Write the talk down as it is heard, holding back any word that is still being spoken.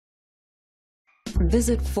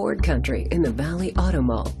Visit Ford Country in the Valley Auto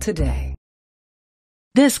Mall today.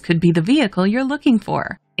 This could be the vehicle you're looking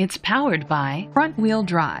for. It's powered by front-wheel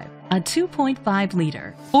drive, a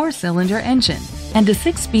 2.5-liter, 4-cylinder engine, and a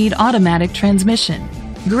 6-speed automatic transmission.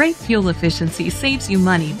 Great fuel efficiency saves you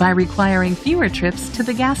money by requiring fewer trips to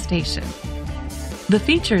the gas station. The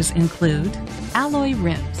features include alloy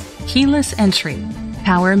rims, keyless entry,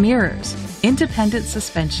 power mirrors, independent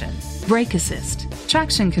suspension, brake assist,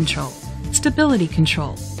 traction control, stability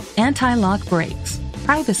control, anti-lock brakes,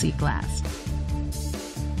 privacy glass.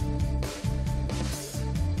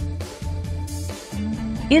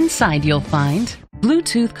 Inside you'll find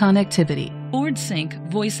Bluetooth connectivity, Ford Sync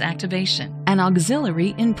voice activation, and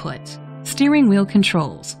auxiliary input, steering wheel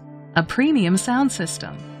controls, a premium sound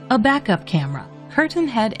system, a backup camera, curtain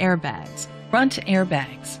head airbags, front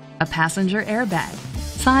airbags, a passenger airbag,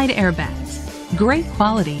 side airbags. Great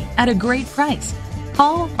quality at a great price.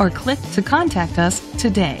 Call or click to contact us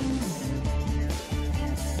today.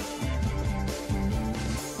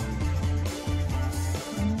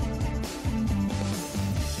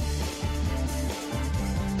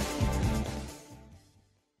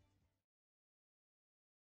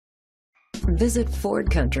 Visit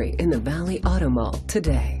Ford Country in the Valley Auto Mall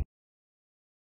today.